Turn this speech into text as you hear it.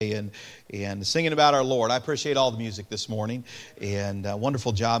and singing about our Lord. I appreciate all the music this morning, and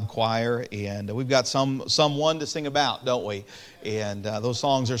wonderful job, choir. And we've got someone to sing about, don't we? And those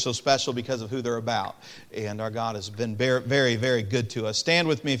songs are so special because of who they're about. And our God has been very, very, very good to us. Stand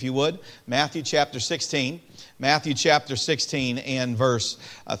with me if you would. Matthew chapter 16. Matthew chapter 16 and verse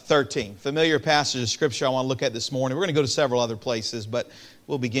 13. Familiar passage of Scripture I want to look at this morning. We're going to go to several other places, but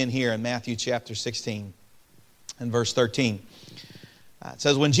we'll begin here in Matthew chapter 16 and verse 13. It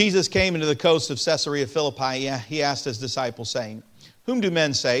says, when Jesus came into the coast of Caesarea Philippi, he asked his disciples, saying, whom do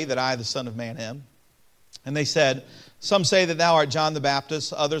men say that I, the Son of Man, am? And they said, some say that thou art John the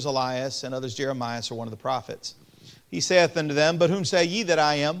Baptist, others Elias, and others Jeremiah, or one of the prophets. He saith unto them, but whom say ye that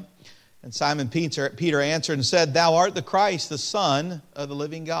I am? And Simon Peter answered and said, thou art the Christ, the Son of the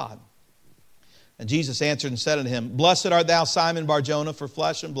living God. And Jesus answered and said unto him, blessed art thou, Simon Bar-Jonah, for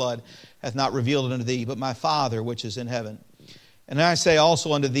flesh and blood hath not revealed it unto thee, but my Father which is in heaven. And I say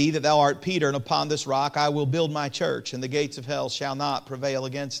also unto thee that thou art Peter, and upon this rock I will build my church, and the gates of hell shall not prevail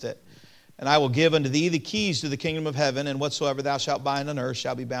against it. And I will give unto thee the keys to the kingdom of heaven, and whatsoever thou shalt bind on earth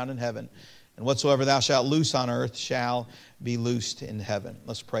shall be bound in heaven, and whatsoever thou shalt loose on earth shall be loosed in heaven.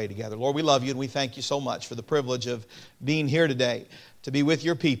 Let's pray together. Lord, we love you, and we thank you so much for the privilege of being here today, to be with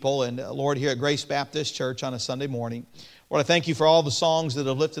your people, and Lord, here at Grace Baptist Church on a Sunday morning. Lord, I thank you for all the songs that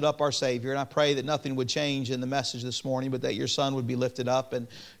have lifted up our Savior, and I pray that nothing would change in the message this morning, but that your Son would be lifted up and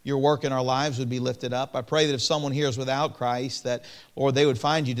your work in our lives would be lifted up. I pray that if someone here is without Christ, that, Lord, they would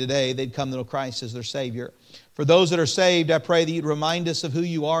find you today. They'd come to know Christ as their Savior. For those that are saved, I pray that you'd remind us of who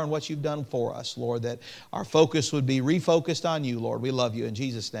you are and what you've done for us, Lord, that our focus would be refocused on you, Lord. We love you. In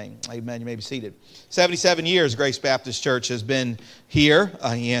Jesus' name, amen. You may be seated. 77 years Grace Baptist Church has been here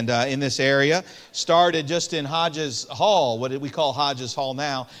and in this area. Started just in Hodges Hall, what we call Hodges Hall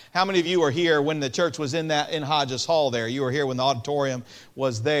now. How many of you were here when the church was in Hodges Hall there? You were here when the auditorium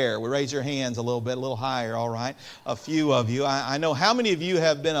was there. We raise your hands a little bit, a little higher, all right? A few of you. I know how many of you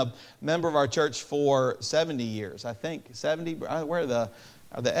have been a member of our church for 70 years, I think. 70, where are the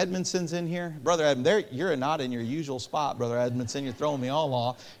Edmondsons in here? Brother Edmondson, you're not in your usual spot, Brother Edmondson. You're throwing me all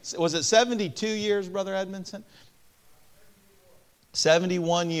off. Was it 72 years, Brother Edmondson?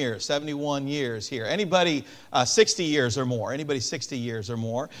 71 years here. Anybody 60 years or more? Anybody 60 years or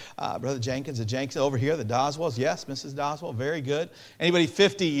more? Brother Jenkins, over here, the Doswells. Yes, Mrs. Doswell, very good. Anybody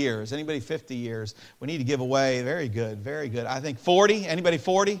 50 years? Anybody 50 years? We need to give away. Very good, very good. I think 40. Anybody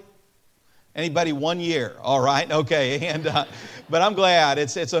 40? Anybody 1 year? All right, okay. And but I'm glad.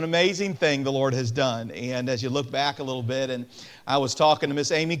 It's an amazing thing the Lord has done. And as you look back a little bit, and I was talking to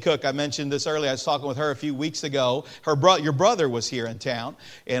Miss Amy Cook. I mentioned this earlier. I was talking with her a few weeks ago. Your brother was here in town,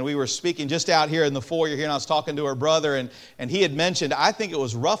 and we were speaking just out here in the foyer here, and I was talking to her brother, and he had mentioned, I think it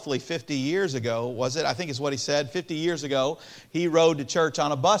was roughly 50 years ago, was it? I think is what he said. 50 years ago, he rode to church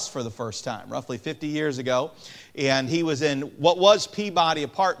on a bus for the first time, roughly 50 years ago. And he was in what was Peabody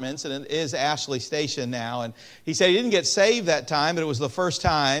Apartments, and it is Ashley Station now. And he said he didn't get saved that time, but it was the first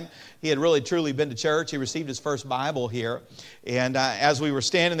time he had really truly been to church. He received his first Bible here. And as we were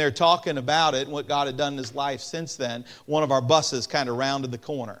standing there talking about it and what God had done in his life since then, one of our buses kind of rounded the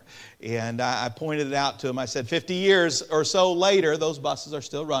corner. And I pointed it out to him. I said, 50 years or so later, those buses are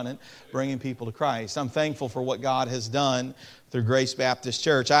still running, bringing people to Christ. I'm thankful for what God has done through Grace Baptist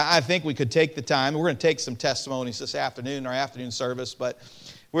Church. I think we could take the time. We're going to take some testimonies this afternoon in our afternoon service, but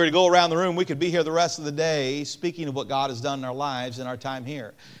if we were to go around the room, we could be here the rest of the day speaking of what God has done in our lives in our time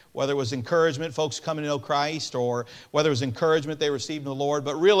here. Whether it was encouragement, folks coming to know Christ, or whether it was encouragement they received from the Lord.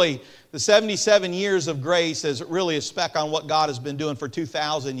 But really, the 77 years of grace is really a speck on what God has been doing for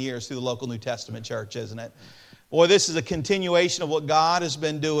 2,000 years through the local New Testament church, isn't it? Boy, this is a continuation of what God has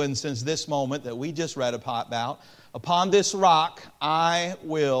been doing since this moment that we just read about. Upon this rock, I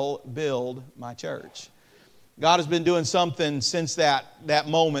will build my church. God has been doing something since that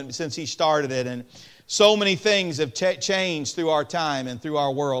moment, since He started it. And so many things have changed through our time and through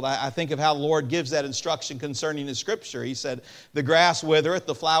our world. I think of how the Lord gives that instruction concerning His Scripture. He said, the grass withereth,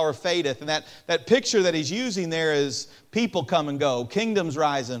 the flower fadeth. And that picture that He's using there is people come and go, kingdoms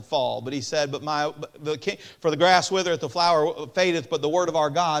rise and fall. But He said, for the grass withereth, the flower fadeth, but the word of our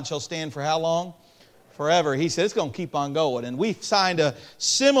God shall stand for how long? Forever. He said it's going to keep on going. And we've signed a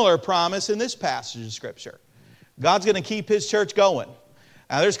similar promise in this passage of Scripture. God's going to keep His church going.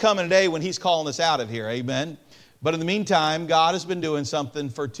 Now, there's coming a day when He's calling us out of here, amen? But in the meantime, God has been doing something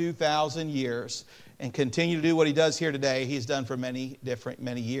for 2,000 years and continue to do what He does here today. He's done for many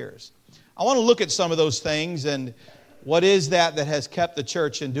years. I want to look at some of those things and what is that has kept the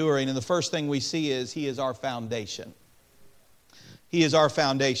church enduring. And the first thing we see is He is our foundation. He is our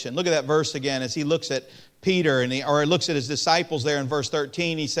foundation. Look at that verse again as he looks at Peter, or he looks at his disciples there in verse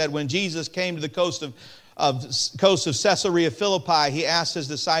 13. He said, when Jesus came to the coast of Caesarea Philippi, he asked his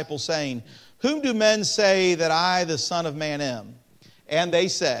disciples, saying, whom do men say that I, the Son of Man, am? And they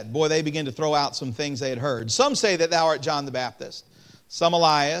said, boy, they begin to throw out some things they had heard. Some say that thou art John the Baptist, some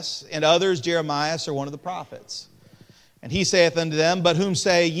Elias, and others Jeremiah or one of the prophets. And he saith unto them, but whom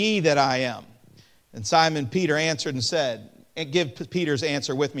say ye that I am? And Simon Peter answered and said, and give Peter's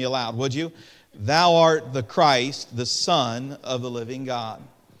answer with me aloud, would you? Thou art the Christ, the Son of the living God.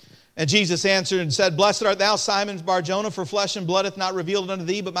 And Jesus answered and said, blessed art thou, Simon Bar-Jonah, for flesh and blood hath not revealed it unto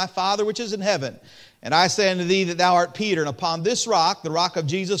thee, but my Father which is in heaven. And I say unto thee that thou art Peter, and upon this rock, the rock of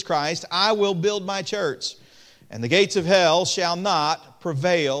Jesus Christ, I will build my church, and the gates of hell shall not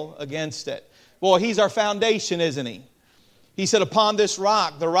prevail against it. Boy, he's our foundation, isn't he? He said, upon this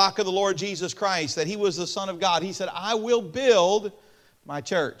rock, the rock of the Lord Jesus Christ, that he was the Son of God, he said, I will build my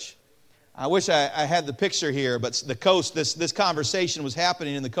church. I wish I had the picture here, but the coast, this conversation was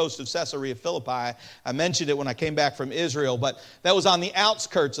happening in the coast of Caesarea Philippi. I mentioned it when I came back from Israel, but that was on the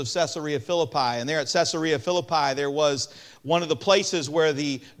outskirts of Caesarea Philippi. And there at Caesarea Philippi, there was one of the places where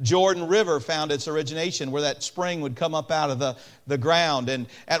the Jordan River found its origination, where that spring would come up out of the ground. And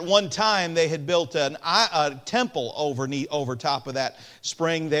at one time, they had built a temple over top of that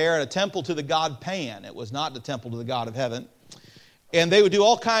spring there, a temple to the god Pan. It was not the temple to the God of heaven. And they would do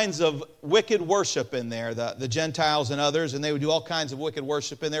all kinds of wicked worship in there, the Gentiles and others, and they would do all kinds of wicked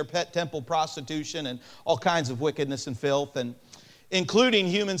worship in there, pet temple prostitution and all kinds of wickedness and filth, and including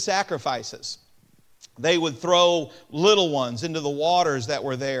human sacrifices. They would throw little ones into the waters that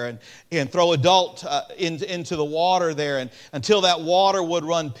were there and throw adult into the water there and until that water would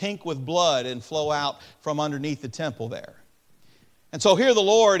run pink with blood and flow out from underneath the temple there. And so here the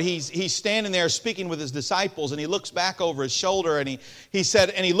Lord, he's standing there speaking with his disciples, and he looks back over his shoulder, and he said,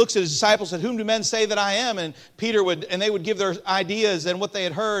 and he looks at his disciples and said, whom do men say that I am? And they would give their ideas and what they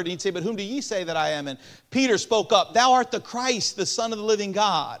had heard, and he'd say, but whom do ye say that I am? And Peter spoke up, thou art the Christ, the Son of the living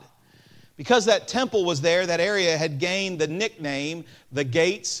God. Because that temple was there, that area had gained the nickname, the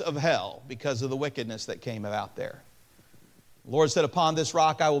gates of hell, because of the wickedness that came out there. The Lord said, upon this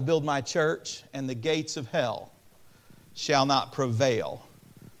rock I will build my church, and the gates of hell shall not prevail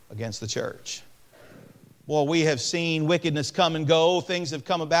against the church. Well, we have seen wickedness come and go. Things have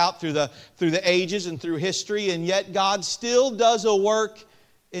come about through the ages and through history, and yet God still does a work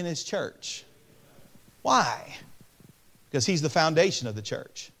in His church. Why? Because He's the foundation of the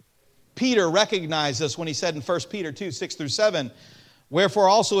church. Peter recognized this when he said in 1 Peter 2, 6 through 7, wherefore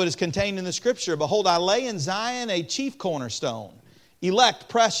also it is contained in the Scripture, behold, I lay in Zion a chief cornerstone, elect,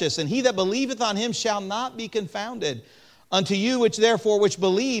 precious, and he that believeth on Him shall not be confounded. Unto you which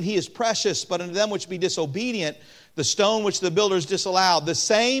believe, He is precious, but unto them which be disobedient, the stone which the builders disallowed, the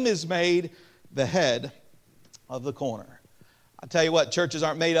same is made the head of the corner. I tell you what, churches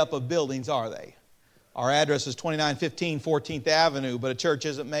aren't made up of buildings, are they? Our address is 2915 14th Avenue, but a church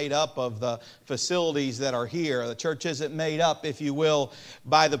isn't made up of the facilities that are here. The church isn't made up, if you will,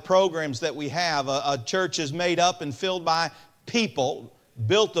 by the programs that we have. A church is made up and filled by people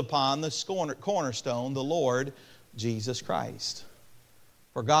built upon the cornerstone, the Lord Jesus Christ.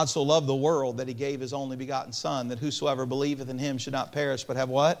 For God so loved the world that He gave His only begotten Son, that whosoever believeth in Him should not perish, but have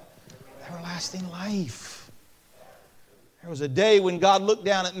what? Everlasting life. There was a day when God looked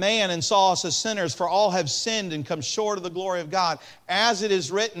down at man and saw us as sinners, for all have sinned and come short of the glory of God. As it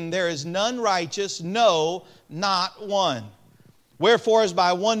is written, there is none righteous, no, not one. Wherefore, as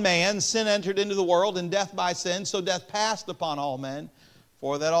by one man sin entered into the world, and death by sin, so death passed upon all men,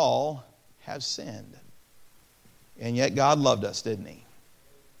 for that all have sinned. And yet God loved us, didn't He?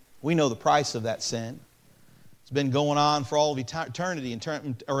 We know the price of that sin. It's been going on for all of eternity,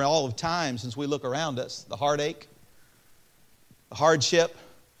 or all of time since we look around us. The heartache, the hardship,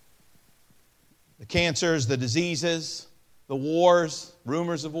 the cancers, the diseases, the wars,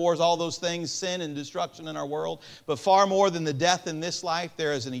 rumors of wars, all those things, sin and destruction in our world. But far more than the death in this life,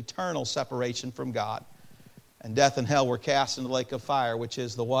 there is an eternal separation from God. And death and hell were cast into the lake of fire, which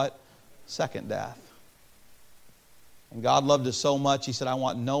is the what? Second death. And God loved us so much, He said, I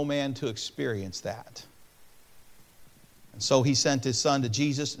want no man to experience that. And so He sent His Son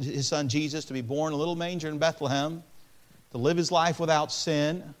Jesus to be born in a little manger in Bethlehem, to live His life without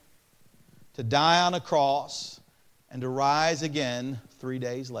sin, to die on a cross, and to rise again 3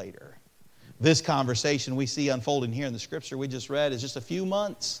 days later. This conversation we see unfolding here in the Scripture we just read is just a few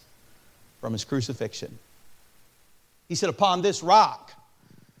months from His crucifixion. He said, upon this rock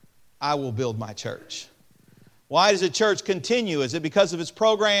I will build my church. Why does a church continue? Is it because of its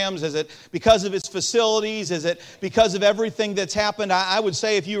programs? Is it because of its facilities? Is it because of everything that's happened? I would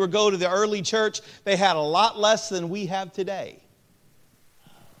say if you were to go to the early church, they had a lot less than we have today.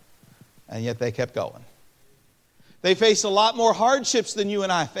 And yet they kept going. They faced a lot more hardships than you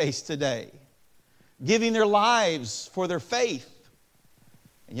and I face today, giving their lives for their faith.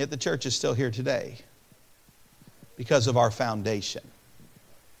 And yet the church is still here today because of our foundation.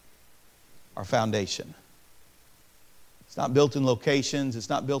 Our foundation. It's not built in locations. It's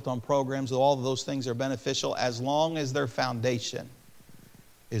not built on programs. All of those things are beneficial as long as their foundation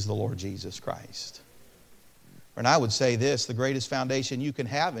is the Lord Jesus Christ. And I would say this, the greatest foundation you can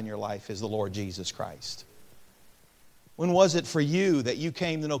have in your life is the Lord Jesus Christ. When was it for you that you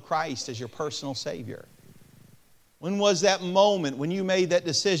came to know Christ as your personal Savior? When was that moment when you made that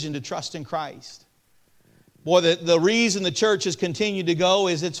decision to trust in Christ? Boy, the reason the church has continued to go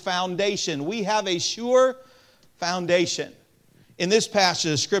is its foundation. We have a sure foundation. In this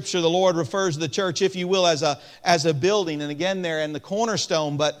passage of Scripture, the Lord refers to the church, if you will, as a building. And again, there in the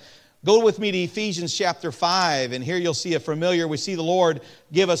cornerstone. But go with me to Ephesians chapter 5. And here you'll see we see the Lord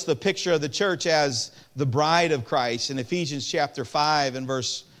give us the picture of the church as the bride of Christ. In Ephesians chapter 5 and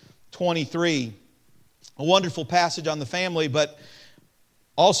verse 23. A wonderful passage on the family, but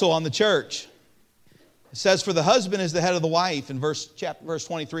also on the church. It says, for the husband is the head of the wife, in verse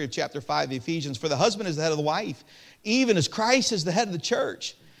 23 of chapter 5 of Ephesians. For the husband is the head of the wife, even as Christ is the head of the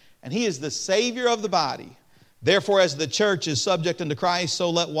church, and He is the Savior of the body. Therefore, as the church is subject unto Christ, so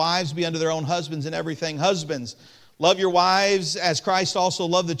let wives be unto their own husbands in everything. Husbands, love your wives as Christ also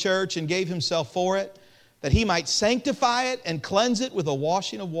loved the church and gave Himself for it, that He might sanctify it and cleanse it with a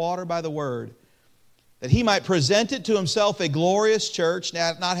washing of water by the word, that He might present it to Himself a glorious church,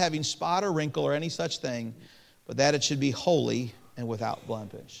 not having spot or wrinkle or any such thing, but that it should be holy and without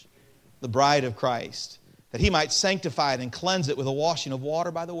blemish. The bride of Christ, that He might sanctify it and cleanse it with a washing of water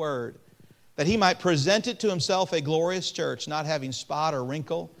by the word, that He might present it to Himself a glorious church, not having spot or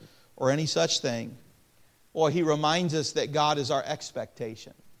wrinkle or any such thing. Boy, He reminds us that God is our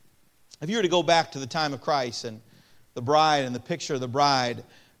expectation. If you were to go back to the time of Christ and the bride and the picture of the bride,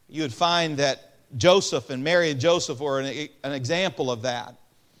 you would find that Joseph and Mary and Joseph were an example of that.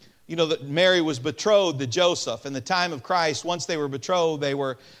 You know that Mary was betrothed to Joseph. In the time of Christ, once they were betrothed, they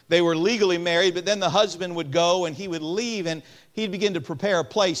were legally married, but then the husband would go and he would leave and he'd begin to prepare a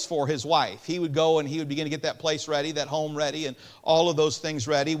place for his wife. He would go and he would begin to get that place ready, that home ready, and all of those things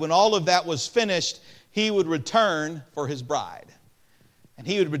ready. When all of that was finished, he would return for his bride. And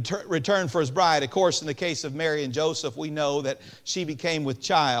he would return for his bride. Of course, in the case of Mary and Joseph, we know that she became with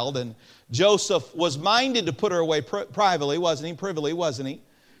child. And Joseph was minded to put her away privately, wasn't he? Privily, wasn't he?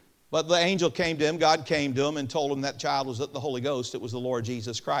 But the angel came to him, God came to him and told him that child was the Holy Ghost. It was the Lord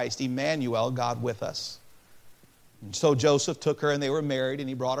Jesus Christ, Emmanuel, God with us. And so Joseph took her and they were married and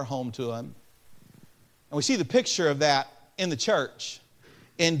he brought her home to him. And we see the picture of that in the church.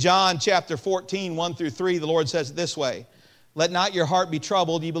 In John chapter 14, 1 through 3, the Lord says it this way. Let not your heart be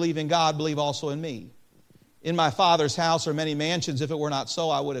troubled. You believe in God, believe also in me. In my Father's house are many mansions. If it were not so,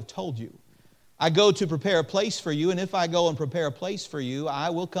 I would have told you. I go to prepare a place for you, and if I go and prepare a place for you, I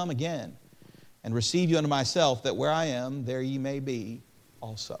will come again and receive you unto myself, that where I am, there ye may be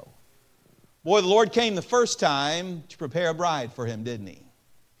also. Boy, the Lord came the first time to prepare a bride for Him, didn't He?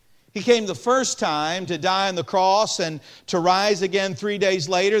 He came the first time to die on the cross and to rise again 3 days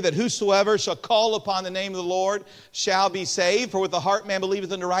later, that whosoever shall call upon the name of the Lord shall be saved. For with the heart man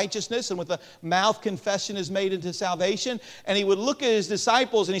believeth unto righteousness, and with the mouth confession is made unto salvation. And He would look at His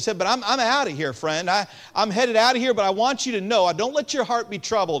disciples and He said, but I'm out of here, friend. I'm headed out of here, but I want you to know, don't let your heart be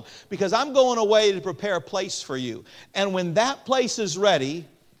troubled, because I'm going away to prepare a place for you. And when that place is ready,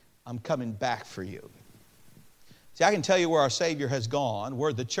 I'm coming back for you. See, I can tell you where our Savior has gone,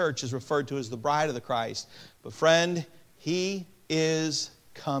 where the church is referred to as the bride of the Christ. But friend, He is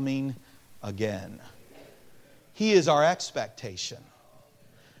coming again. He is our expectation.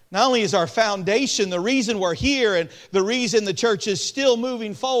 Not only is our foundation the reason we're here and the reason the church is still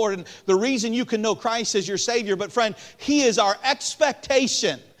moving forward and the reason you can know Christ as your Savior, but friend, He is our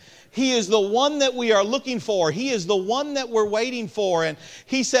expectation. He is the one that we are looking for. He is the one that we're waiting for. And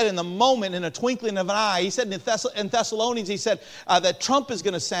He said in the moment, in a twinkling of an eye, He said in Thessalonians, He said that trump is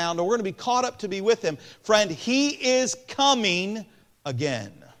going to sound or we're going to be caught up to be with Him. Friend, He is coming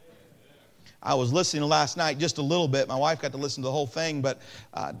again. I was listening last night just a little bit. My wife got to listen to the whole thing, but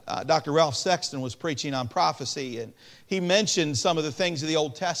Dr. Ralph Sexton was preaching on prophecy, and he mentioned some of the things of the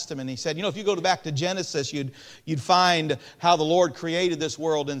Old Testament. He said, if you go back to Genesis, you'd find how the Lord created this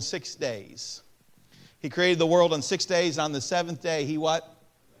world in 6 days. He created the world in 6 days, and on the seventh day, He what?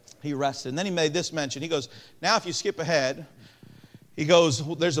 He rested. And then he made this mention. He goes, now if you skip ahead, he goes,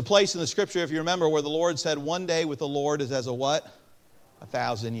 there's a place in the Scripture, if you remember, where the Lord said, one day with the Lord is as a what?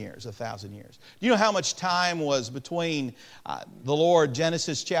 1,000 years, 1,000 years. Do you know how much time was between the Lord,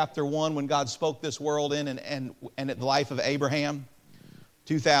 Genesis chapter 1, when God spoke this world in, and the life of Abraham?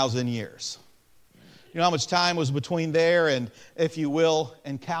 2,000 years. You know how much time was between there and, if you will,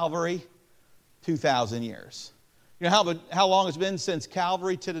 and Calvary? 2,000 years. You know how long it's been since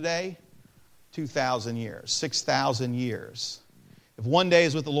Calvary to today? 2,000 years, 6,000 years. If one day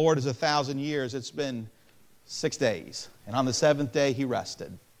is with the Lord is 1,000 years, it's been 6 days. And on the seventh day, He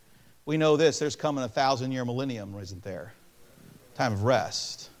rested. We know this, there's coming a 1,000-year millennium, isn't there? Time of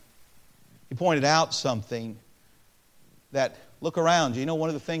rest. He pointed out something that, look around you. You know one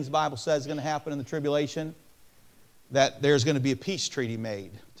of the things the Bible says is going to happen in the tribulation? That there's going to be a peace treaty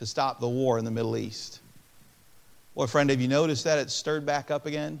made to stop the war in the Middle East. Boy, friend, have you noticed that it's stirred back up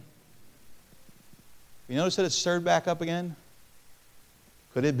again? Have you noticed that it's stirred back up again?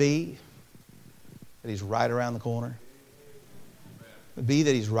 Could it be that He's right around the corner? Could it be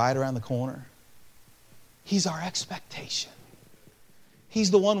that He's right around the corner? He's our expectation. He's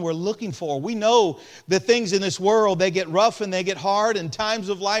the one we're looking for. We know that things in this world, they get rough and they get hard, and times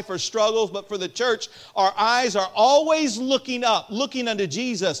of life are struggles. But for the church, our eyes are always looking up, looking unto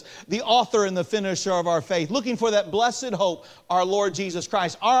Jesus, the author and the finisher of our faith, looking for that blessed hope, our Lord Jesus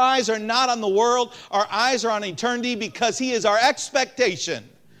Christ. Our eyes are not on the world. Our eyes are on eternity, because He is our expectation.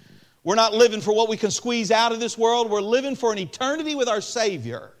 We're not living for what we can squeeze out of this world. We're living for an eternity with our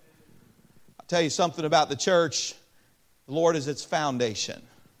Savior. I'll tell you something about the church. The Lord is its foundation.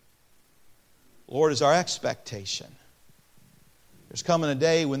 The Lord is our expectation. There's coming a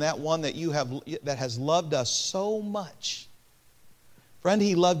day when that one that has loved us so much, friend,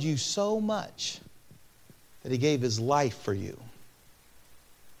 He loved you so much that He gave His life for you.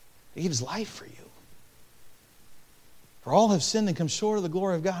 He gave His life for you. For all have sinned and come short of the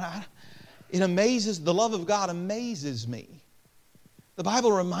glory of God. The love of God amazes me. The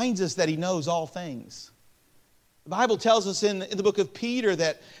Bible reminds us that He knows all things. The Bible tells us in the book of Peter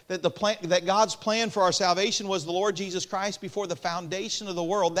that God's plan for our salvation was the Lord Jesus Christ before the foundation of the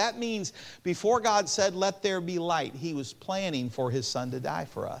world. That means before God said, let there be light, He was planning for His Son to die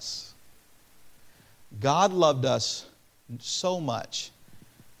for us. God loved us so much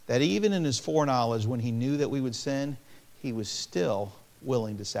that even in His foreknowledge, when He knew that we would sin, He was still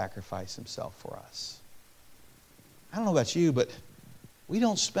willing to sacrifice Himself for us. I don't know about you, but we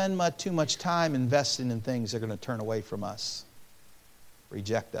don't spend too much time investing in things that are going to turn away from us,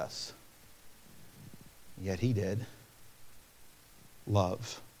 reject us. Yet He did.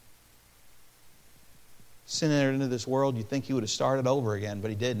 Love. Sin entered into this world. You'd think He would have started over again, but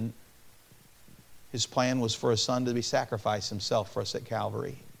He didn't. His plan was for His Son to be sacrificed Himself for us at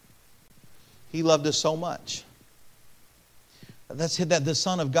Calvary. He loved us so much. That's that the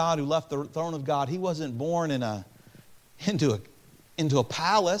Son of God who left the throne of God, He wasn't born into a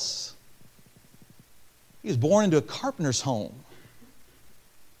palace. He was born into a carpenter's home.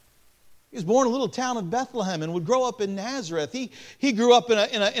 He was born in a little town of Bethlehem and would grow up in Nazareth. He grew up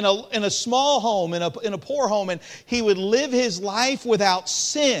in a small home, in a poor home, and he would live his life without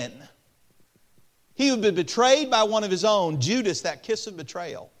sin. He would be betrayed by one of his own, Judas, that kiss of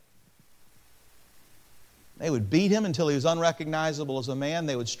betrayal. They would beat him until he was unrecognizable as a man.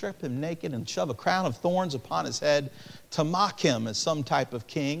 They would strip him naked and shove a crown of thorns upon his head to mock him as some type of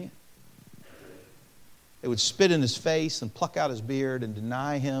king. They would spit in his face and pluck out his beard and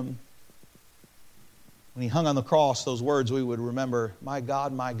deny him. When He hung on the cross, those words we would remember, my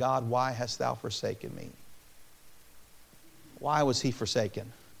God, why hast Thou forsaken me? Why was He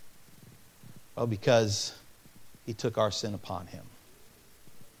forsaken? Well, because He took our sin upon Him.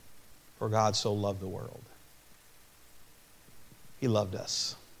 For God so loved the world. He loved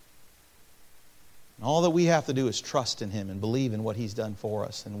us. And all that we have to do is trust in Him and believe in what He's done for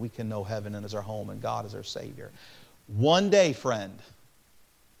us, and we can know heaven as our home and God as our Savior. One day, friend,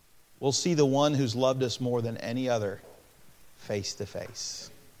 we'll see the one who's loved us more than any other face to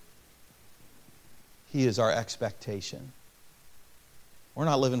face. He is our expectation. We're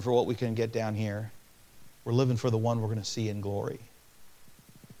not living for what we can get down here. We're living for the one we're going to see in glory.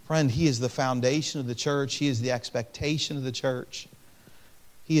 Friend, He is the foundation of the church. He is the expectation of the church.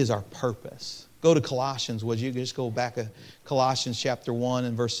 He is our purpose. Go to Colossians, would you? Just go back to Colossians chapter 1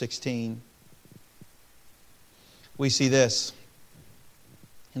 and verse 16. We see this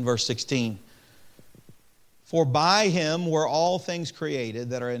in verse 16. For by Him were all things created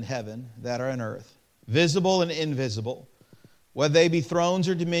that are in heaven, that are in earth, visible and invisible. Whether they be thrones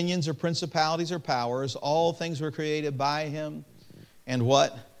or dominions or principalities or powers, all things were created by Him and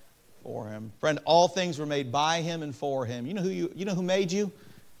what? for Him. Friend, all things were made by Him and for Him. You know who made you?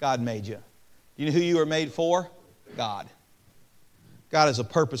 God made you. You know who you were made for? God. God has a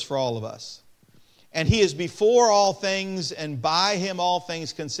purpose for all of us. And He is before all things, and by Him all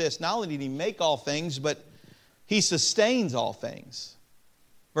things consist. Not only did He make all things, but He sustains all things.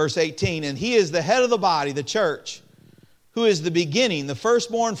 Verse 18, and He is the head of the body, the church, who is the beginning, the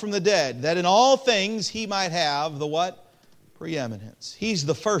firstborn from the dead, that in all things He might have the what? Preeminence. He's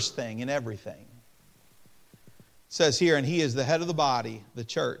the first thing in everything. It says here, and He is the head of the body, the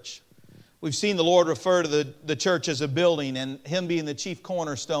church. We've seen the Lord refer to the church as a building, and Him being the chief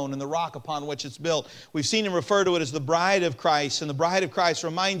cornerstone and the rock upon which it's built. We've seen Him refer to it as the bride of Christ, and the bride of Christ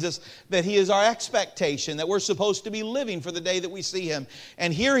reminds us that He is our expectation, that we're supposed to be living for the day that we see Him.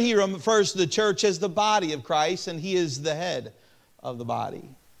 And here He refers to the church as the body of Christ, and He is the head of the body.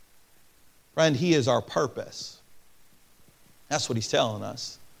 Friend, He is our purpose. That's what He's telling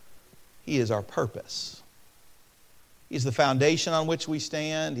us. He is our purpose. He's the foundation on which we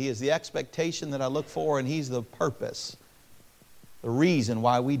stand. He is the expectation that I look for, and He's the purpose, the reason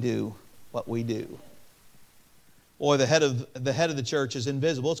why we do what we do. Boy, the head of the church is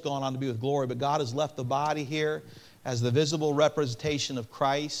invisible. It's gone on to be with glory, but God has left the body here as the visible representation of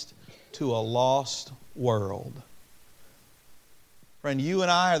Christ to a lost world. Friend, you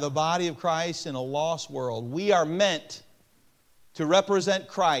and I are the body of Christ in a lost world. We are meant to represent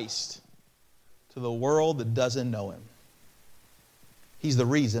Christ to the world that doesn't know Him. He's the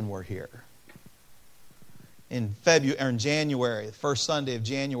reason we're here. In January, the first Sunday of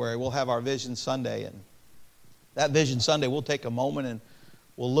January, we'll have our Vision Sunday. And that Vision Sunday, we'll take a moment and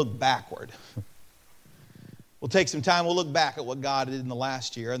we'll look backward. We'll take some time, we'll look back at what God did in the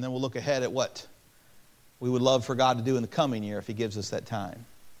last year, and then we'll look ahead at what we would love for God to do in the coming year if He gives us that time.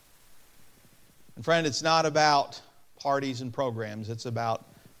 And friend, it's not about parties and programs. It's about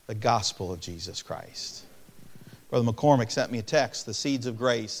the gospel of Jesus Christ. Brother McCormick sent me a text, the Seeds of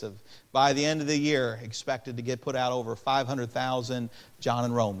Grace, of by the end of the year, expected to get put out over 500,000 John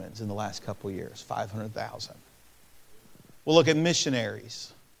and Romans in the last couple of years. 500,000. We'll look at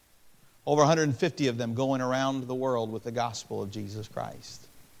missionaries. Over 150 of them going around the world with the gospel of Jesus Christ.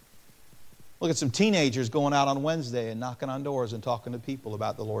 Look at some teenagers going out on Wednesday and knocking on doors and talking to people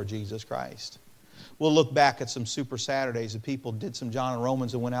about the Lord Jesus Christ. We'll look back at some Super Saturdays that people did some John and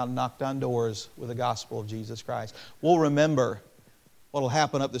Romans and went out and knocked on doors with the gospel of Jesus Christ. We'll remember what will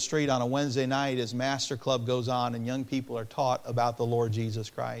happen up the street on a Wednesday night as Master Club goes on and young people are taught about the Lord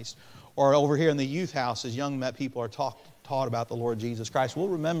Jesus Christ. Or over here in the youth house as young people are taught about the Lord Jesus Christ. We'll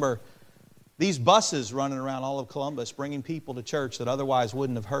remember these buses running around all of Columbus bringing people to church that otherwise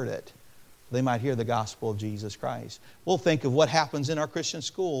wouldn't have heard it. They might hear the gospel of Jesus Christ. We'll think of what happens in our Christian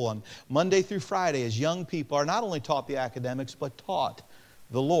school on Monday through Friday as young people are not only taught the academics, but taught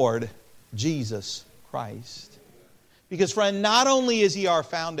the Lord Jesus Christ. Because, friend, not only is He our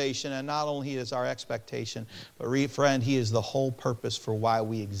foundation and not only is He our expectation, but, friend, He is the whole purpose for why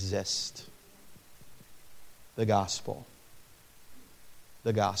we exist. The gospel.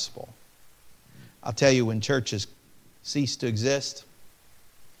 The gospel. I'll tell you, when churches cease to exist,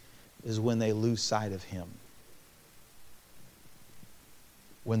 is when they lose sight of Him.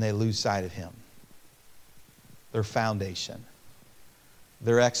 When they lose sight of Him. Their foundation,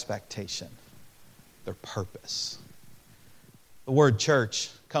 their expectation, their purpose. The word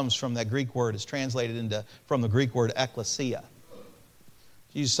church comes from that Greek word, is translated from the Greek word ekklesia.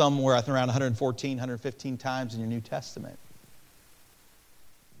 It's used somewhere around 114, 115 times in your New Testament.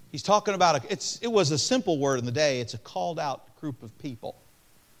 He's talking about, it was a simple word in the day. It's a called out group of people.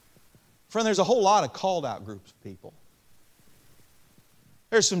 Friend, there's a whole lot of called out groups of people.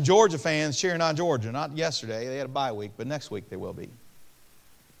 There's some Georgia fans cheering on Georgia. Not yesterday, they had a bye week, but next week they will be.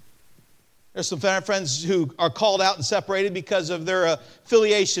 There's some friends who are called out and separated because of their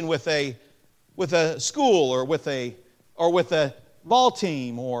affiliation with a school or with a ball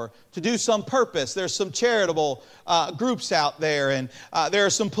team or to do some purpose. There's some charitable groups out there, and there are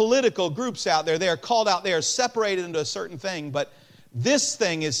some political groups out there. They are called out. They are separated into a certain thing, but this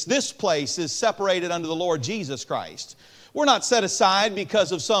place is separated unto the Lord Jesus Christ. We're not set aside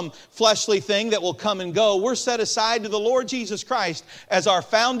because of some fleshly thing that will come and go. We're set aside to the Lord Jesus Christ as our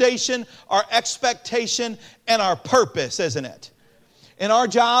foundation, our expectation, and our purpose, isn't it? And our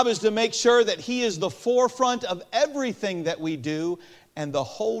job is to make sure that He is the forefront of everything that we do and the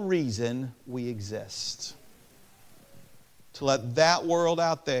whole reason we exist. To let that world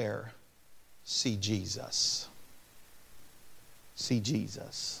out there see Jesus. See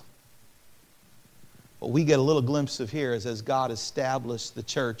Jesus. What we get a little glimpse of here is as God established the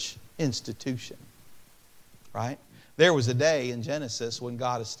church institution. Right? There was a day in Genesis when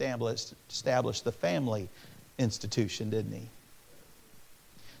God established the family institution, didn't He?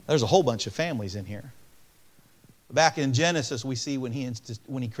 There's a whole bunch of families in here. Back in Genesis, we see when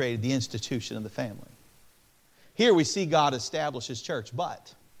He created the institution of the family. Here we see God establish His church,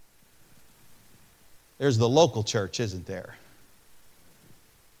 but there's the local church, isn't there?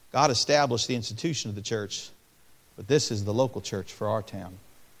 God established the institution of the church, but this is the local church for our town,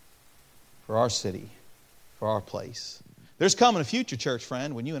 for our city, for our place. There's coming a future church,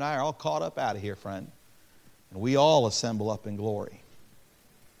 friend, when you and I are all caught up out of here, friend, and we all assemble up in glory.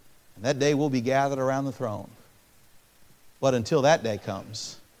 And that day we'll be gathered around the throne. But until that day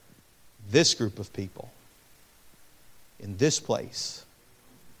comes, this group of people in this place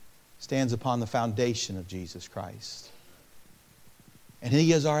stands upon the foundation of Jesus Christ. And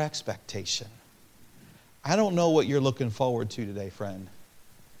He is our expectation. I don't know what you're looking forward to today, friend,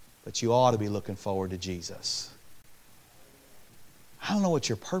 but you ought to be looking forward to Jesus. I don't know what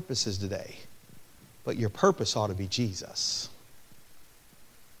your purpose is today, but your purpose ought to be Jesus.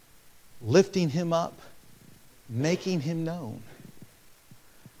 Lifting Him up, making Him known.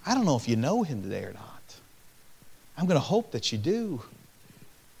 I don't know if you know Him today or not. I'm going to hope that you do.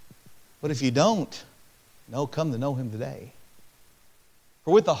 But if you don't, come to know Him today.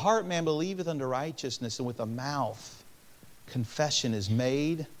 For with the heart man believeth unto righteousness, and with the mouth confession is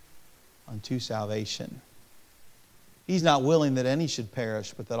made unto salvation. He's not willing that any should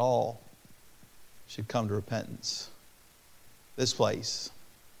perish, but that all should come to repentance. This place.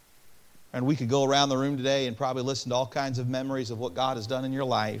 And we could go around the room today and probably listen to all kinds of memories of what God has done in your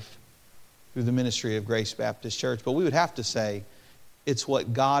life through the ministry of Grace Baptist Church. But we would have to say, it's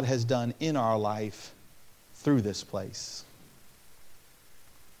what God has done in our life through this place.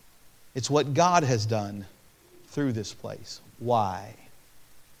 It's what God has done through this place. Why?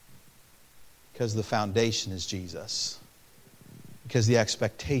 Because the foundation is Jesus. Because the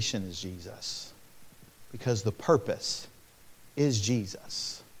expectation is Jesus. Because the purpose is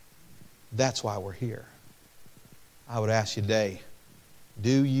Jesus. That's why we're here. I would ask you today,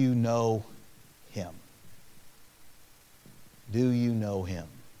 do you know Him? Do you know Him?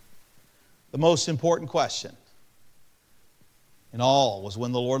 The most important question in all was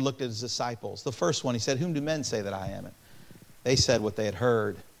when the Lord looked at His disciples. The first one, He said, whom do men say that I am? And they said what they had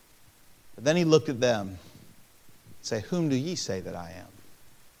heard. But then He looked at them and said, whom do ye say that I am?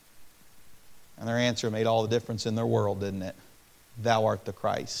 And their answer made all the difference in their world, didn't it? Thou art the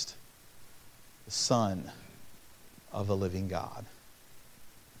Christ, the Son of the living God.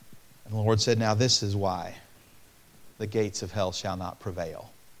 And the Lord said, now this is why the gates of hell shall not prevail.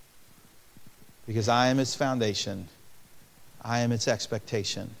 Because I am its foundation, I am its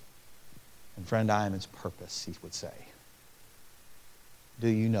expectation, and friend, I am its purpose, He would say. Do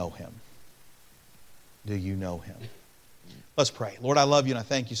you know Him? Do you know Him? Let's pray. Lord, I love You and I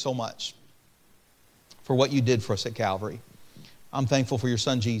thank You so much for what You did for us at Calvary. I'm thankful for Your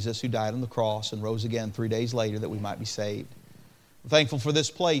Son Jesus, who died on the cross and rose again 3 days later that we might be saved. I'm thankful for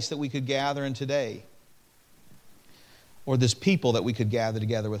this place that we could gather in today, or this people that we could gather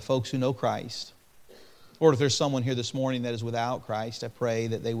together with, folks who know Christ. Lord, if there's someone here this morning that is without Christ, I pray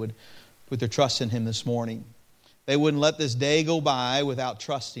that they would put their trust in Him this morning. They wouldn't let this day go by without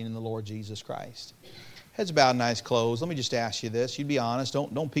trusting in the Lord Jesus Christ. Heads bowed and eyes closed. Let me just ask you this. You'd be honest.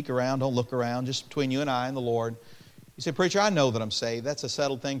 Don't peek around. Don't look around. Just between you and I and the Lord. You say, preacher, I know that I'm saved. That's a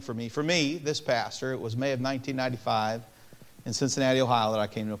settled thing for me. For me, this pastor, it was May of 1995 in Cincinnati, Ohio, that I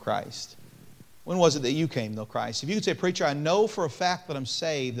came to know Christ. When was it that you came to know Christ? If you could say, preacher, I know for a fact that I'm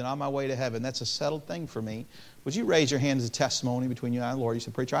saved and on my way to heaven, that's a settled thing for me. Would you raise your hand as a testimony between you and I and the Lord? You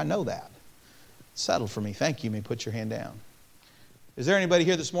say, preacher, I know that. It's settled for me. Thank you. You may put your hand down. Is there anybody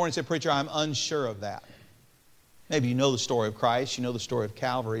here this morning who say, preacher, I'm unsure of that? Maybe you know the story of Christ, you know the story of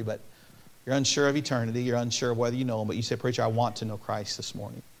Calvary, but you're unsure of eternity, you're unsure of whether you know Him, but you say, preacher, I want to know Christ this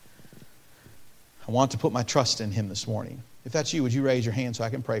morning. I want to put my trust in Him this morning. If that's you, would you raise your hand so I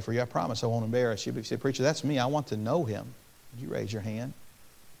can pray for you? I promise I won't embarrass you. But if you say, preacher, that's me, I want to know Him. Would you raise your hand?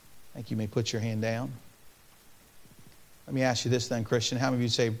 Thank you. You may put your hand down. Let me ask you this then, Christian. How many of you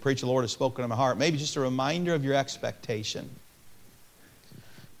say, preacher, the Lord has spoken to my heart? Maybe just a reminder of your expectation.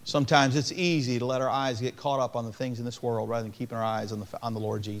 Sometimes it's easy to let our eyes get caught up on the things in this world rather than keeping our eyes on the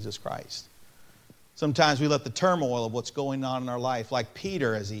Lord Jesus Christ. Sometimes we let the turmoil of what's going on in our life, like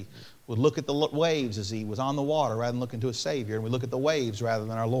Peter as he would look at the waves as he was on the water rather than looking to a Savior, and we look at the waves rather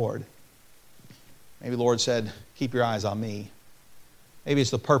than our Lord. Maybe the Lord said, keep your eyes on me. Maybe it's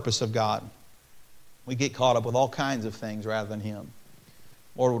the purpose of God. We get caught up with all kinds of things rather than Him.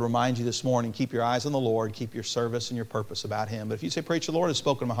 Lord would remind you this morning, keep your eyes on the Lord, keep your service and your purpose about Him. But if you say, preacher, the Lord has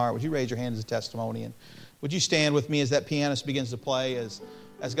spoken to my heart, would you raise your hand as a testimony? And Would you stand with me as that pianist begins to play, as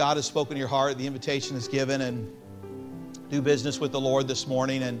God has spoken to your heart, the invitation is given, and do business with the Lord this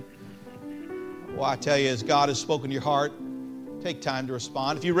morning. And well, I tell you, as God has spoken to your heart, take time to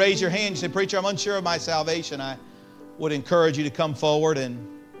respond. If you raise your hand and say, "Preacher, I'm unsure of my salvation," I would encourage you to come forward and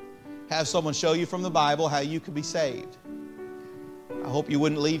have someone show you from the Bible how you could be saved. I hope you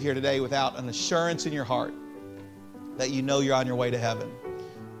wouldn't leave here today without an assurance in your heart that you know you're on your way to heaven.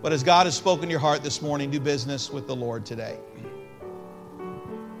 But as God has spoken to your heart this morning, do business with the Lord today.